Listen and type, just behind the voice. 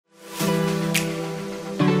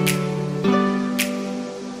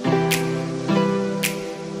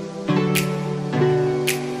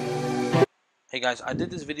guys, I did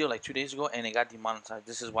this video like 2 days ago and it got demonetized.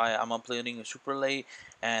 This is why I'm uploading it super late,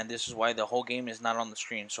 and this is why the whole game is not on the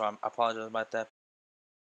screen, so I apologize about that.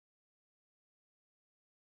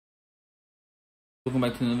 Welcome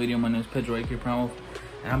back to another video. My name is Pedro, aka PrimewolfReactions,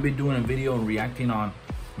 and I'll be doing a video reacting on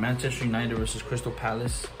Manchester United versus Crystal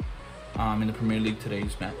Palace in the Premier League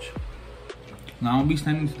today's match. Now I'll be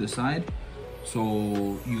standing to the side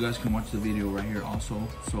so you guys can watch the video right here also.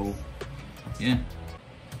 So yeah.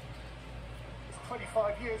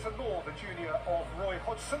 25 years and more, the junior of Roy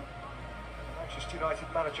Hodgson. Manchester United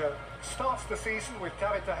manager starts the season with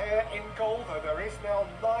David De Gea in goal, though there is now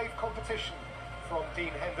live competition from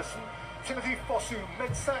Dean Henderson. Timothy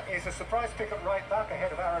Fosu-Mensah is a surprise pick at right back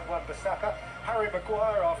ahead of Aaron Wan-Bissaka. Harry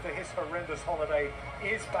Maguire, after his horrendous holiday,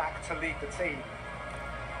 is back to lead the team.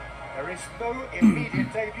 There is no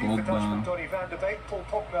immediate debut for Dutchman Donny van der Beek. Paul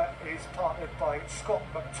Pogba is partnered by Scott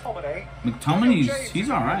McTominay. He's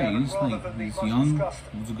alright. He's young.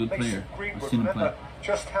 He's a good player. I've seen him play.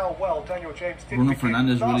 Just how well Daniel James did. Bruno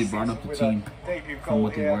Fernandes really brought up the team from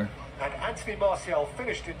what they were. And Anthony Martial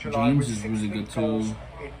finished in July. James is really good too.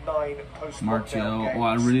 In 9 Martial. Oh,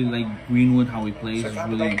 I really like Greenwood, how he plays. Is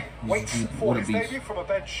really what a beast. From a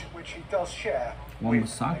bench which he does share.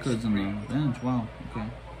 Wan-Bissaka is on the bench. Wow. Okay.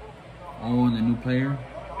 Oh, and the new player,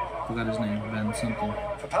 forgot his name, Van something.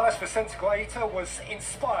 For Palace, Vicente Guaita was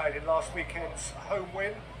inspired in last weekend's home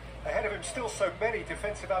win. Ahead of him, still so many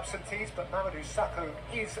defensive absentees, but Mamadou Sakho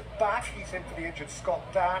is back. He's in for the injured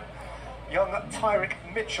Scott Dan. Young Tyrick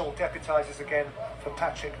Mitchell deputises again for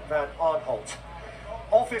Patrick Van Aanholt.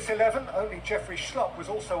 Of this 11, only Jeffrey Schlupp was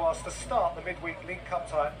also asked to start the midweek League Cup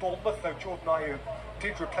tie at Bournemouth, though Jordan Ayew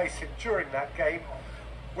did replace him during that game.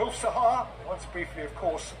 Wilf Zaha, once briefly, of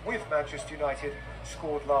course, with Manchester United,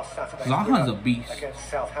 scored last Saturday Zaha's a beast against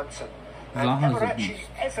Southampton. Zaha's a beast.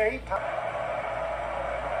 Eze,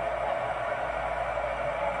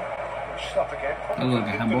 Schlupp again. That looked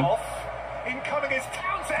like a handball. Incoming is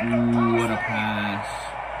Townsend. Ooh, what a pass.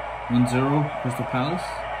 1-0, Crystal Palace.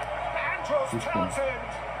 Andros Townsend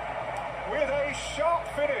with a sharp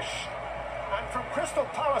finish. And from Crystal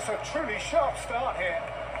Palace, a truly sharp start here.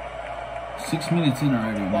 6 minutes in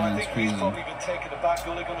already, man. It's crazy. He's probably been taking the back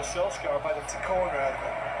Gully Gunnar Solskjaer by the corner out of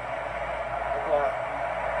it.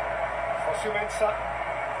 Fosu-Mensah.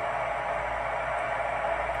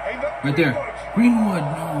 Right there. Greenwood,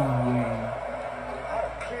 no way. Had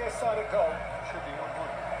a clear-sided goal. Should be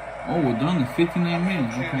 1-1. Oh, we're done in 59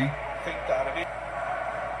 minutes. Okay. Think that a bit.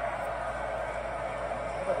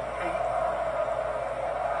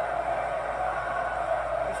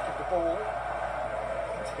 Lifted the ball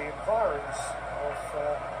into the environs of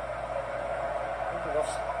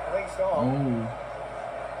Lindelof's raised arm,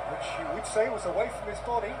 which you would say was away from his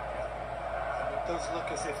body. And it does look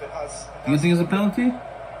as if it has. Do you think it's a penalty?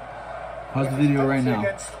 Pause the video right now.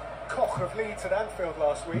 Against Koch of Leeds at Anfield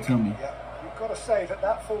last week. Tell me. Yeah, you've got to say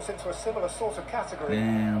that falls into a similar sort of category.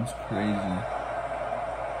 Damn, it's crazy.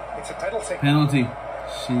 It's a penalty. Penalty.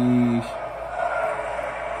 Sheesh.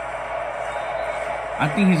 I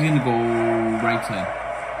think he's gonna go right side.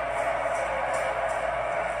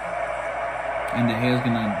 And De Gea's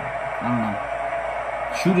gonna, I don't know.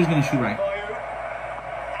 Shooter's gonna shoot right.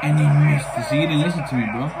 And he missed it. See, he didn't listen to me,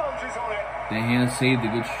 bro. De Gea saved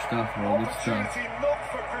the good stuff, bro. Good stuff. Not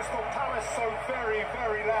for Crystal Palace so very,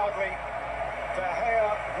 very loudly. De Gea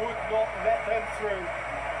would not let them through.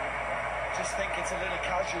 Just think it's a little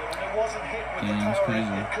casual, and it wasn't hit with the it's power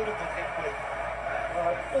crazy. it could have been hit with.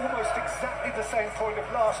 Almost exactly the same point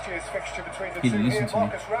of last year's fixture between the two here.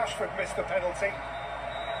 Marcus Rashford missed the penalty.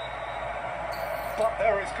 But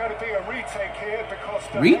there is going to be a retake here because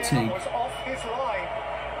De Gea was off his line.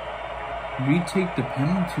 Retake the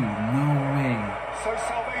penalty? No way. So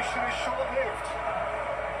salvation is short-lived.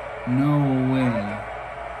 No way.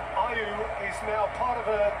 Ayew is now part of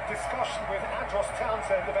a discussion with Andros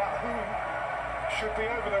Townsend about who should be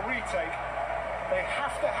over the retake. They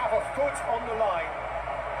have to have a foot on the line.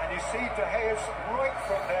 And you see De Gea's right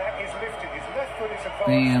foot there is lifted. His left foot is advanced.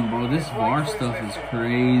 Damn, bro, this VAR stuff is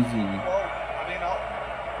crazy. Well, I mean,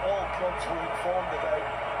 all clubs were informed about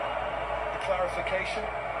the clarification.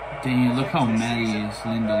 Damn, look how mad he is,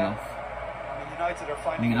 Lindelof.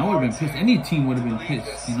 I mean, I would have been pissed. Any team would have been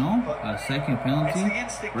pissed, you know? A second penalty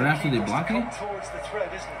right after they block it. Towards the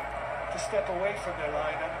thread, isn't it? To step away from their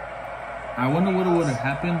line. I wonder what would have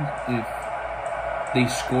happened if they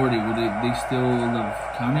scored it. Would they still have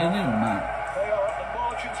counted it or not? They are at the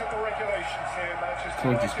margins of the regulations here, Manchester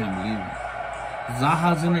Coach just can't believe it.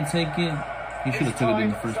 Zaha's gonna take it. He should have took it in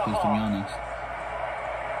the first place, to be honest.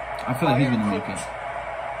 I feel like he's gonna make it.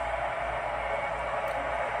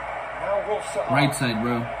 Right side,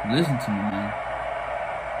 bro. Listen to me, man.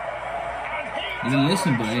 Didn't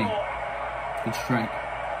listen, but hey, good strike.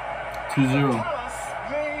 2-0.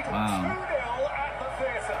 Wow.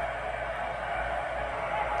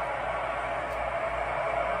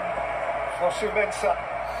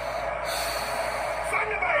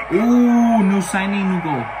 Ooh, new signing, new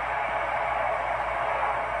goal.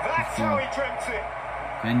 That's how he dreamt it.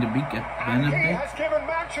 And he has given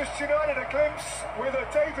Manchester United a glimpse with a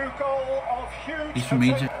debut goal of huge He's from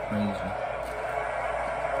Egypt.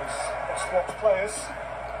 Squad players.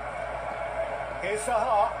 Here's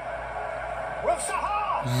Zaha. Will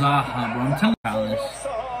Zaha, bro. I'm telling you, Palace.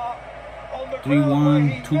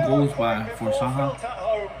 3-1, 2 goals for Zaha.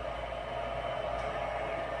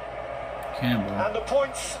 Can, bro. And the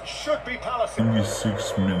points should be Palace.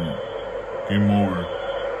 76 minutes. Game over.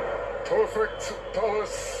 Perfect.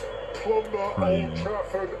 Palace plunder Old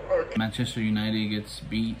Trafford. Manchester United gets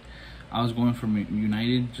beat. I was going for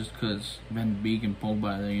United just because Van Beek and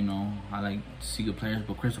Pogba, you know, I like to see good players.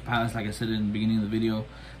 But Crystal Palace, like I said in the beginning of the video,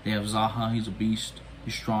 they have Zaha. He's a beast.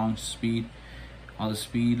 He's strong, speed, all the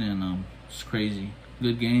speed, and it's crazy.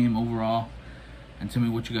 Good game overall. And tell me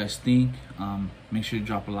what you guys think. Make sure to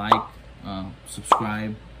drop a like,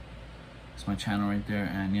 subscribe. It's my channel right there.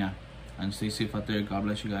 And yeah, and stay safe out there. God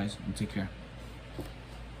bless you guys, and take care.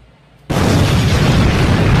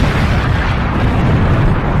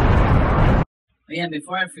 But yeah,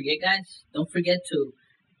 before I forget, guys, don't forget to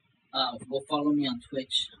go follow me on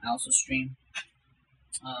Twitch. I also stream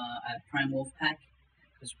at PrimewolfPack,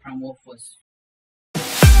 because Prime Wolf was